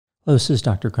Hello, this is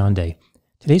Dr. Grande.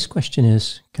 Today's question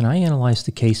is, can I analyze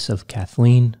the case of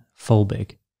Kathleen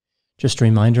Folbigg? Just a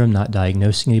reminder, I'm not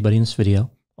diagnosing anybody in this video,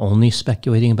 only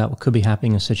speculating about what could be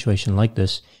happening in a situation like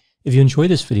this. If you enjoy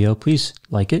this video, please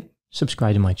like it,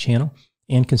 subscribe to my channel,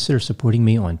 and consider supporting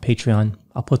me on Patreon.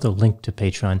 I'll put the link to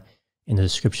Patreon in the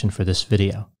description for this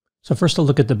video. So first I'll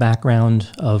look at the background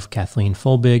of Kathleen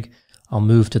Folbigg. I'll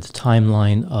move to the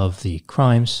timeline of the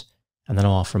crimes, and then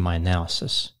I'll offer my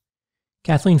analysis.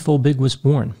 Kathleen Folbigg was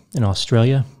born in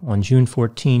Australia on June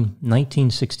 14,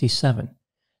 1967.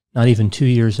 Not even 2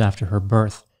 years after her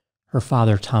birth, her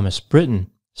father, Thomas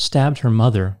Britton, stabbed her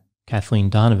mother,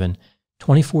 Kathleen Donovan,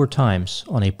 24 times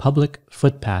on a public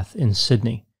footpath in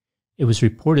Sydney. It was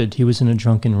reported he was in a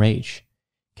drunken rage.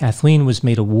 Kathleen was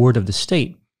made a ward of the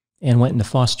state and went into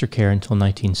foster care until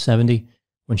 1970,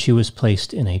 when she was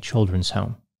placed in a children's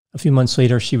home. A few months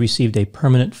later, she received a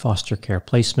permanent foster care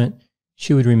placement.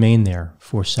 She would remain there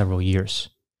for several years.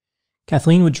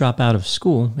 Kathleen would drop out of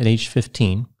school at age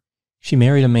 15. She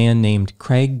married a man named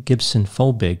Craig Gibson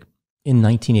Folbigg in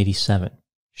 1987.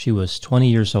 She was 20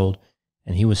 years old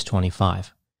and he was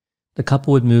 25. The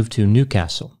couple would move to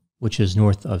Newcastle, which is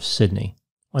north of Sydney.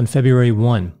 On February 1,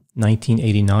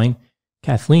 1989,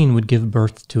 Kathleen would give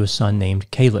birth to a son named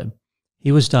Caleb.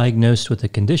 He was diagnosed with a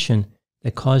condition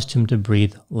that caused him to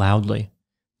breathe loudly.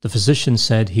 The physician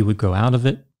said he would grow out of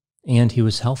it, and he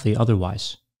was healthy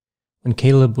otherwise. When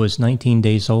Caleb was 19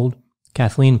 days old,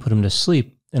 Kathleen put him to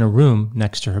sleep in a room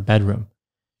next to her bedroom.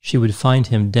 She would find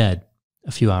him dead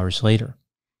a few hours later.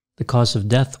 The cause of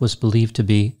death was believed to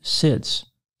be SIDS,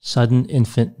 sudden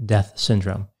infant death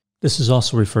syndrome. This is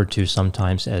also referred to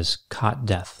sometimes as cot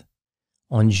death.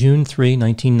 On June 3,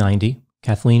 1990,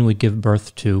 Kathleen would give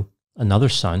birth to another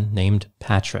son named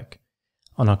Patrick.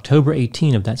 On October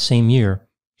 18 of that same year,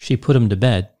 she put him to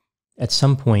bed. At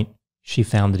some point, she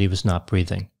found that he was not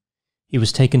breathing. He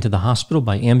was taken to the hospital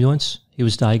by ambulance. He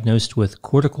was diagnosed with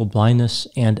cortical blindness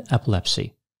and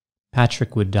epilepsy.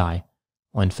 Patrick would die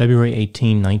on February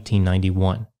 18,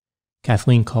 1991.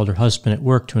 Kathleen called her husband at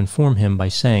work to inform him by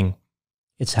saying,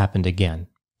 "It's happened again."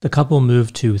 The couple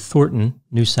moved to Thornton,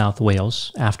 New South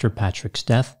Wales, after Patrick's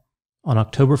death. On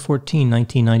October 14,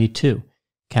 1992,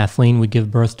 Kathleen would give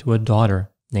birth to a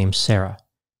daughter named Sarah.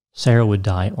 Sarah would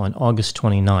die on August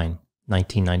 29,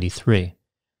 1993.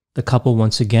 The couple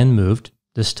once again moved,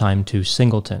 this time to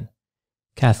Singleton.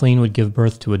 Kathleen would give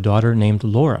birth to a daughter named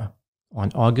Laura on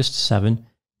August 7,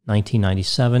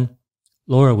 1997.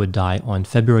 Laura would die on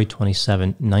February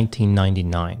 27,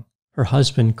 1999. Her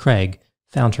husband, Craig,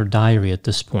 found her diary at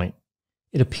this point.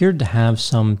 It appeared to have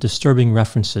some disturbing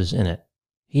references in it.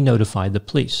 He notified the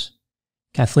police.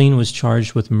 Kathleen was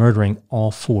charged with murdering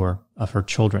all 4 of her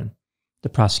children. The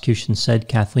prosecution said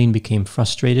Kathleen became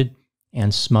frustrated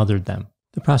and smothered them.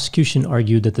 The prosecution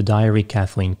argued that the diary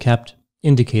Kathleen kept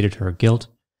indicated her guilt.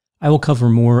 I will cover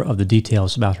more of the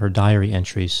details about her diary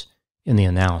entries in the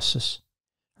analysis.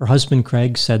 Her husband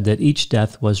Craig said that each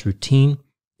death was routine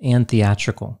and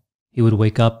theatrical. He would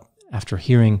wake up after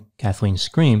hearing Kathleen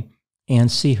scream and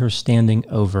see her standing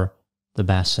over the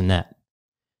bassinet.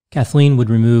 Kathleen would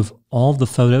remove all of the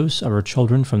photos of her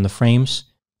children from the frames,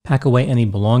 pack away any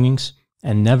belongings,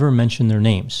 and never mention their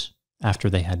names after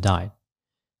they had died.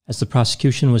 As the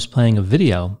prosecution was playing a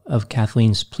video of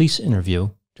Kathleen's police interview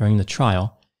during the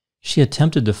trial, she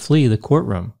attempted to flee the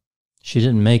courtroom. She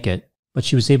didn't make it, but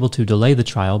she was able to delay the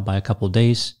trial by a couple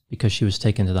days because she was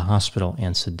taken to the hospital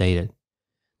and sedated.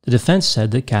 The defense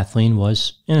said that Kathleen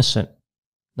was innocent.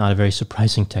 Not a very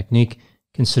surprising technique,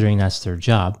 considering that's their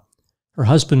job. Her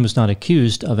husband was not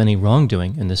accused of any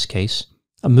wrongdoing in this case,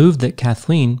 a move that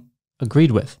Kathleen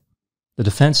agreed with. The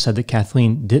defense said that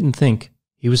Kathleen didn't think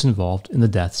he was involved in the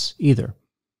deaths either.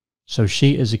 So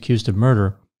she is accused of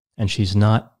murder, and she's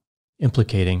not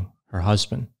implicating her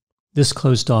husband. This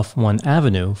closed off one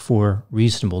avenue for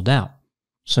reasonable doubt.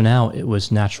 So now it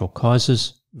was natural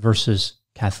causes versus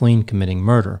Kathleen committing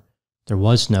murder. There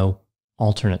was no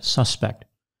alternate suspect.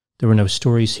 There were no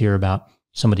stories here about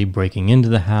somebody breaking into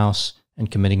the house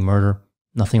and committing murder,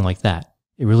 nothing like that.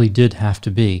 It really did have to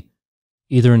be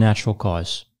either a natural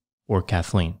cause or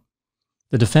Kathleen.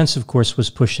 The defense, of course, was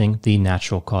pushing the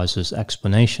natural causes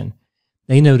explanation.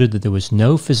 They noted that there was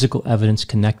no physical evidence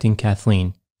connecting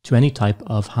Kathleen to any type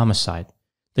of homicide.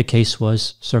 The case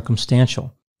was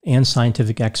circumstantial, and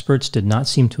scientific experts did not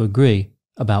seem to agree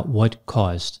about what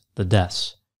caused the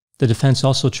deaths. The defense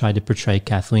also tried to portray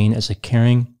Kathleen as a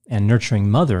caring and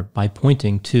nurturing mother by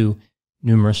pointing to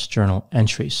numerous journal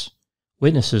entries.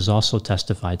 Witnesses also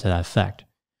testified to that effect.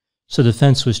 So the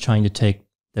defense was trying to take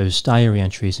those diary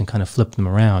entries and kind of flip them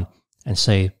around and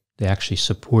say they actually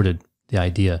supported the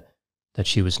idea that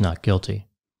she was not guilty.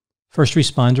 First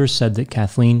responders said that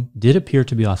Kathleen did appear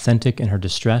to be authentic in her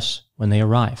distress when they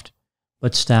arrived,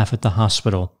 but staff at the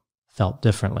hospital felt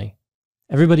differently.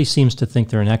 Everybody seems to think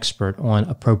they're an expert on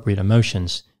appropriate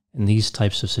emotions in these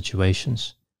types of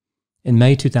situations. In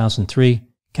May 2003,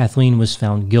 Kathleen was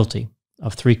found guilty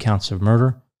of 3 counts of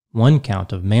murder, 1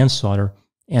 count of manslaughter,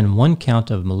 and 1 count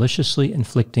of maliciously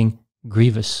inflicting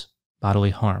grievous bodily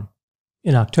harm.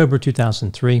 In October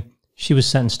 2003, she was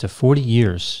sentenced to 40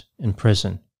 years in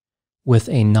prison with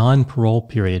a non-parole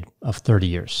period of 30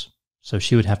 years. So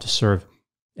she would have to serve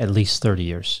at least 30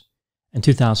 years. In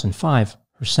 2005,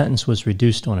 her sentence was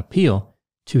reduced on appeal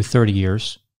to 30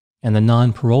 years, and the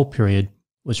non-parole period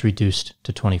was reduced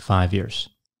to 25 years.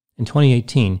 In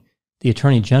 2018, the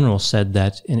Attorney General said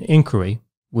that an inquiry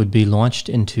would be launched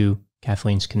into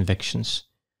Kathleen's convictions,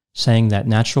 saying that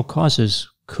natural causes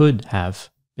could have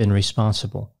been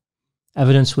responsible.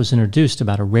 Evidence was introduced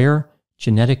about a rare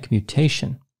genetic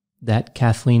mutation that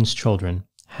Kathleen's children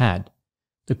had.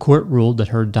 The court ruled that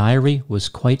her diary was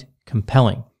quite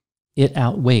compelling. It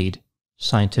outweighed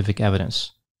scientific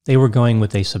evidence. They were going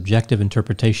with a subjective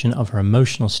interpretation of her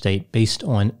emotional state based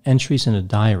on entries in a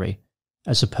diary,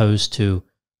 as opposed to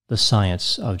the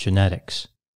science of genetics.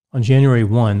 On January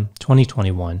 1,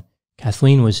 2021,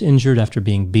 Kathleen was injured after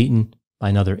being beaten by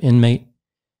another inmate.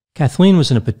 Kathleen was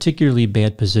in a particularly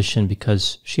bad position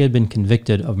because she had been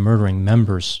convicted of murdering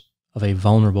members of a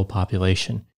vulnerable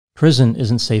population. Prison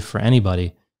isn't safe for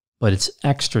anybody, but it's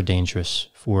extra dangerous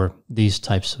for these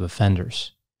types of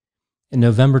offenders. In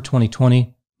November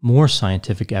 2020, more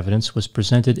scientific evidence was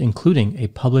presented, including a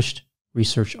published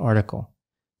research article.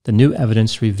 The new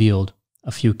evidence revealed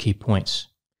a few key points.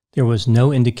 There was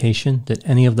no indication that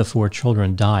any of the 4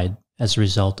 children died as a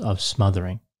result of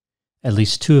smothering. At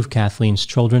least 2 of Kathleen's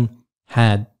children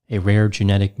had a rare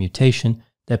genetic mutation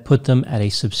that put them at a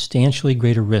substantially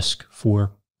greater risk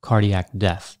for cardiac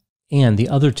death, and the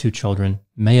other 2 children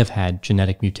may have had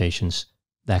genetic mutations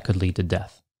that could lead to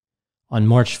death. On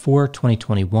March 4,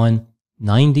 2021,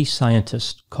 90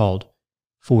 scientists called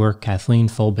for Kathleen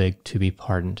Folbigg to be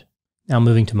pardoned. Now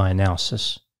moving to my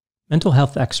analysis. Mental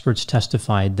health experts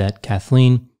testified that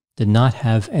Kathleen did not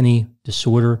have any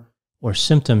disorder or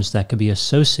symptoms that could be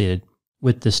associated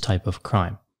with this type of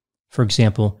crime. For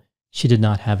example, she did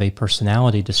not have a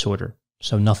personality disorder,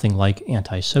 so nothing like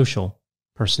antisocial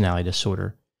personality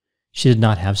disorder. She did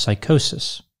not have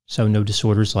psychosis, so no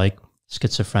disorders like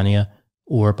schizophrenia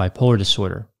or bipolar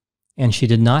disorder. And she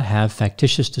did not have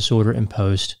factitious disorder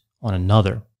imposed on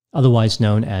another, otherwise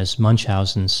known as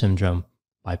Munchausen syndrome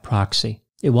by proxy.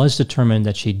 It was determined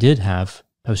that she did have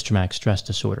post-traumatic stress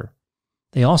disorder.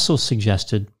 They also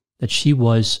suggested that she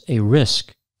was a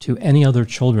risk to any other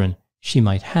children she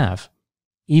might have,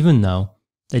 even though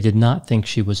they did not think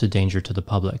she was a danger to the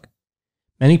public.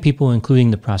 Many people,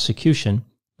 including the prosecution,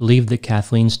 believed that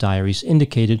Kathleen's diaries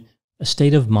indicated a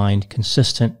state of mind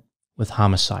consistent with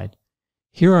homicide.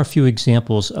 Here are a few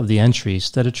examples of the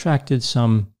entries that attracted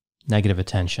some negative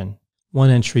attention. One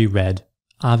entry read,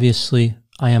 "Obviously,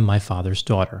 I am my father's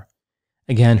daughter."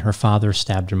 Again, her father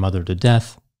stabbed her mother to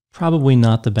death. Probably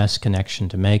not the best connection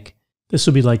to make. This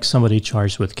would be like somebody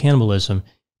charged with cannibalism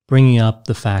bringing up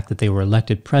the fact that they were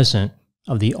elected president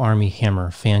of the Army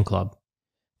Hammer fan club.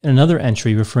 In another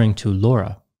entry referring to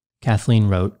Laura, Kathleen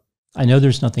wrote, "I know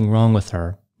there's nothing wrong with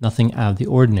her, nothing out of the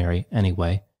ordinary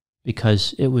anyway,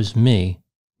 because it was me,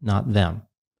 not them."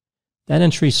 That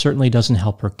entry certainly doesn't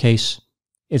help her case.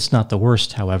 It's not the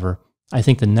worst, however. I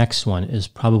think the next one is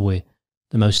probably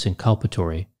the most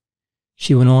inculpatory.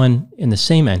 She went on in the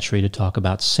same entry to talk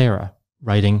about Sarah,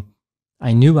 writing,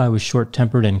 "I knew I was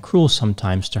short-tempered and cruel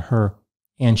sometimes to her,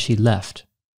 and she left,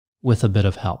 with a bit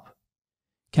of help."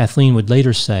 Kathleen would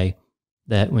later say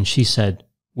that when she said,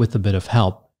 "with a bit of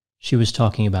help," she was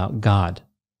talking about God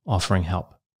offering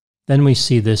help. Then we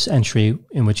see this entry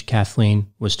in which Kathleen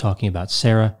was talking about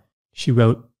Sarah. She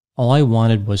wrote, "All I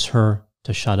wanted was her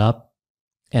to shut up,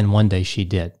 and one day she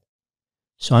did."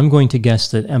 So I'm going to guess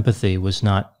that empathy was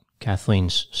not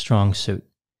Kathleen's strong suit.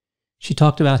 She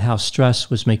talked about how stress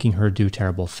was making her do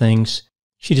terrible things.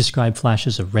 She described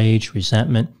flashes of rage,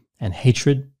 resentment, and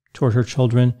hatred toward her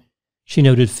children. She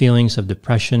noted feelings of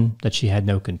depression that she had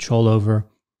no control over.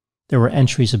 There were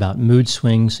entries about mood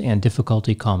swings and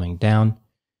difficulty calming down.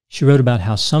 She wrote about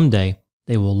how someday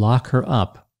they will lock her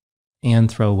up and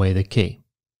throw away the key.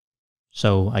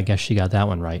 So I guess she got that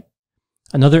one right.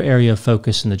 Another area of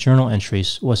focus in the journal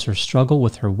entries was her struggle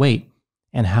with her weight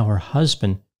and how her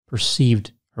husband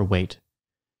perceived her weight.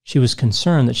 She was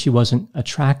concerned that she wasn't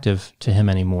attractive to him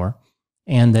anymore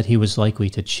and that he was likely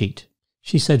to cheat.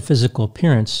 She said physical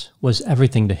appearance was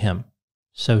everything to him.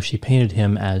 so she painted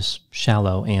him as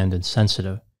shallow and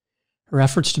insensitive. Her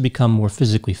efforts to become more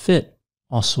physically fit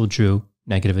also drew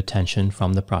negative attention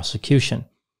from the prosecution.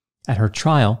 At her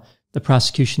trial, the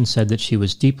prosecution said that she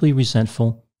was deeply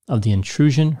resentful of the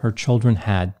intrusion her children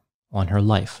had on her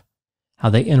life, how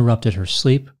they interrupted her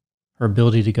sleep, her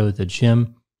ability to go to the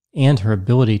gym, and her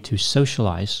ability to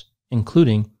socialize,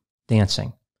 including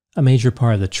dancing. A major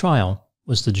part of the trial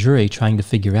was the jury trying to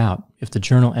figure out if the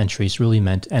journal entries really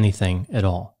meant anything at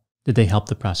all. Did they help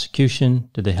the prosecution?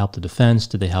 Did they help the defense?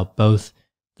 Did they help both?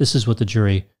 This is what the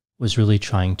jury was really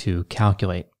trying to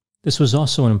calculate. This was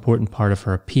also an important part of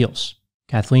her appeals.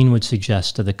 Kathleen would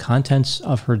suggest that the contents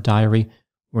of her diary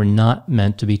were not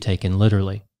meant to be taken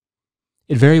literally.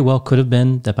 It very well could have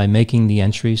been that by making the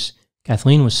entries,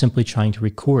 Kathleen was simply trying to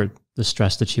record the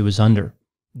stress that she was under,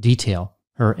 detail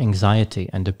her anxiety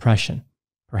and depression.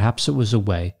 Perhaps it was a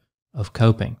way of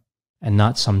coping and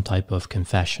not some type of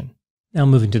confession. Now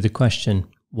moving to the question,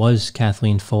 was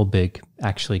Kathleen Folbigg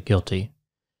actually guilty?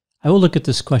 I will look at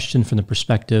this question from the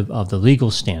perspective of the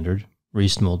legal standard,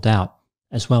 reasonable doubt,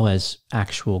 as well as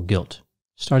actual guilt,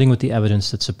 starting with the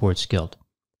evidence that supports guilt.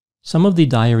 Some of the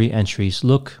diary entries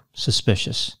look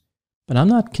suspicious, but I'm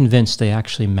not convinced they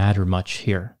actually matter much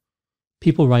here.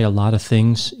 People write a lot of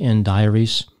things in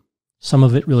diaries. Some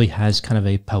of it really has kind of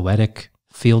a poetic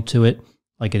feel to it,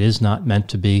 like it is not meant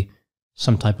to be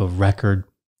some type of record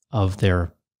of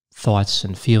their thoughts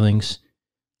and feelings.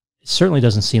 It certainly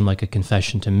doesn't seem like a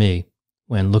confession to me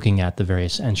when looking at the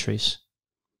various entries.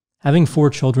 Having 4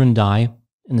 children die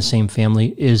in the same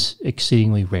family is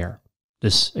exceedingly rare.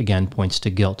 This again points to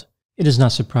guilt. It is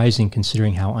not surprising,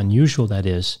 considering how unusual that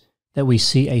is, that we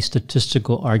see a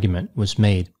statistical argument was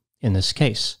made in this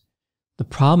case. The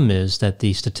problem is that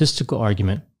the statistical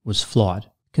argument was flawed,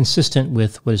 consistent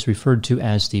with what is referred to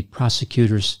as the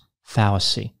prosecutor's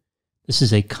fallacy. This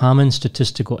is a common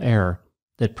statistical error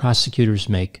that prosecutors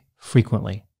make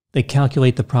frequently. They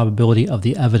calculate the probability of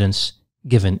the evidence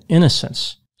given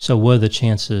innocence. So what are the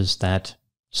chances that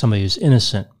somebody who's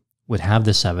innocent would have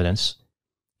this evidence,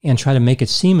 and try to make it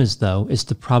seem as though it's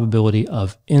the probability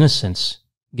of innocence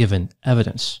given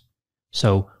evidence.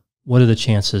 So what are the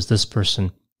chances this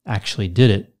person actually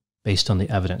did it based on the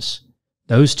evidence?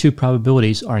 Those two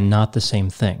probabilities are not the same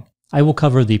thing. I will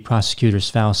cover the prosecutor's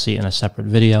fallacy in a separate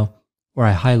video, where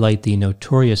I highlight the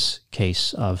Notorious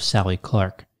case of Sally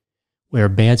Clark, where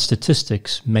bad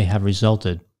statistics may have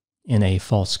resulted in a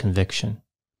false conviction.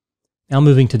 Now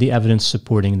moving to the evidence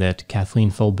supporting that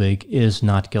Kathleen Folbigg is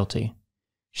not guilty.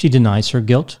 She denies her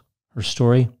guilt. Her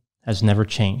story has never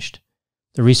changed.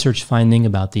 The research finding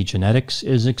about the genetics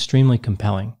is extremely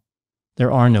compelling.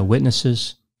 There are no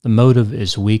witnesses, the motive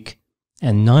is weak,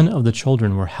 and none of the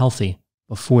children were healthy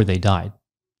before they died.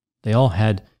 They all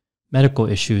had medical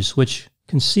issues which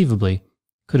conceivably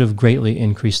could have greatly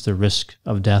increased the risk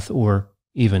of death or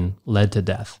even led to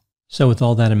death. So with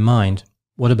all that in mind,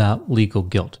 what about legal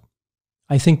guilt?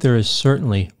 I think there is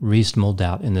certainly reasonable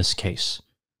doubt in this case.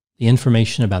 The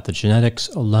information about the genetics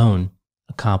alone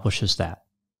accomplishes that.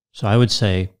 So I would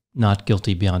say not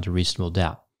guilty beyond a reasonable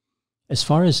doubt. As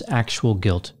far as actual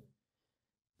guilt,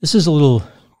 this is a little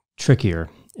trickier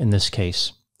in this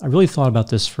case. I really thought about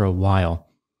this for a while.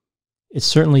 It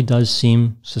certainly does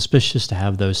seem suspicious to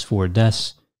have those 4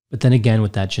 deaths, but then again,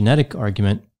 with that genetic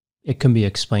argument, it can be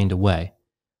explained away.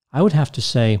 I would have to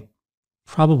say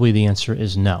probably the answer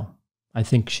is no. I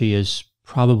think she is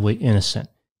probably innocent.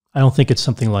 I don't think it's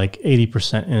something like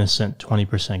 80% innocent,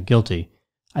 20% guilty.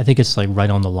 I think it's like right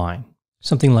on the line.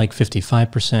 Something like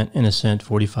 55% innocent,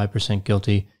 45%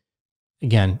 guilty.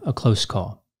 Again, a close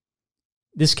call.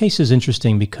 This case is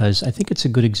interesting because I think it's a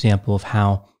good example of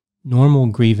how normal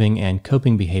grieving and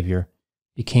coping behavior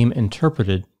became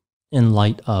interpreted in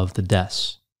light of the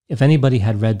deaths. If anybody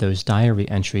had read those diary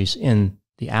entries in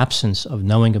the absence of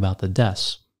knowing about the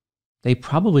deaths, they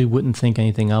probably wouldn't think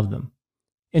anything of them.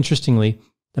 Interestingly,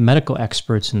 the medical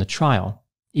experts in the trial,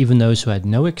 even those who had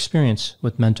no experience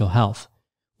with mental health,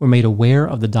 were made aware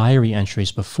of the diary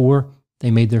entries before they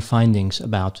made their findings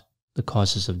about the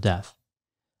causes of death.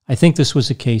 I think this was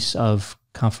a case of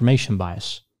confirmation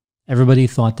bias. Everybody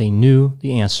thought they knew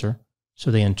the answer,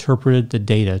 so they interpreted the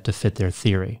data to fit their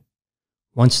theory.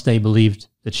 Once they believed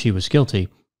that she was guilty,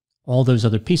 all those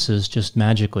other pieces just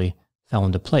magically fell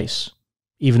into place,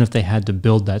 even if they had to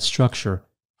build that structure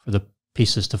for the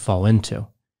pieces to fall into.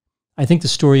 I think the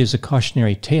story is a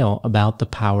cautionary tale about the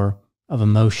power of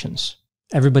emotions.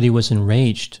 Everybody was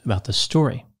enraged about the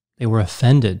story. They were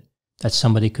offended that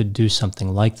somebody could do something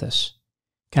like this.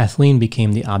 Kathleen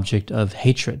became the object of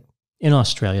hatred. In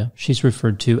Australia, she's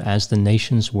referred to as the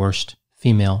nation's worst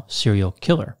female serial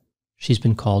killer. She's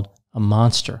been called a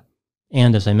monster,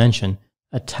 and, as I mentioned,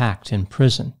 attacked in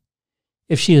prison.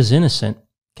 If she is innocent,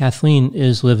 Kathleen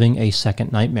is living a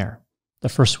second nightmare. The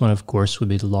first one, of course, would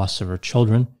be the loss of her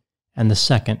children, and the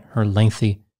second, her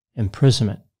lengthy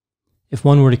imprisonment. If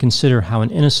one were to consider how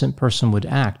an innocent person would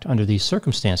act under these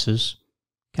circumstances,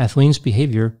 Kathleen's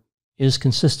behavior is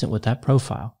consistent with that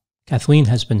profile. Kathleen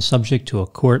has been subject to a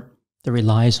court that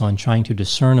relies on trying to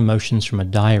discern emotions from a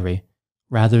diary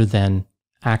rather than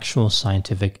actual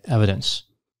scientific evidence,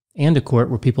 and a court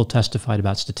where people testified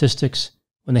about statistics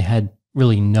when they had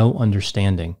really no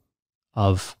understanding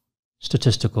of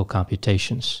statistical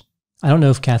computations. I don't know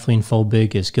if Kathleen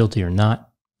Folbigg is guilty or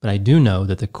not, but I do know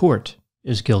that the court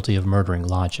is guilty of murdering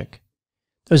logic.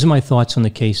 Those are my thoughts on the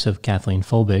case of Kathleen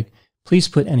Folbigg. Please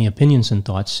put any opinions and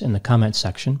thoughts in the comment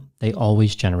section. They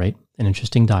always generate an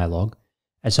interesting dialogue.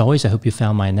 As always, I hope you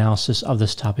found my analysis of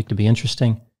this topic to be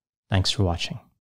interesting. Thanks for watching.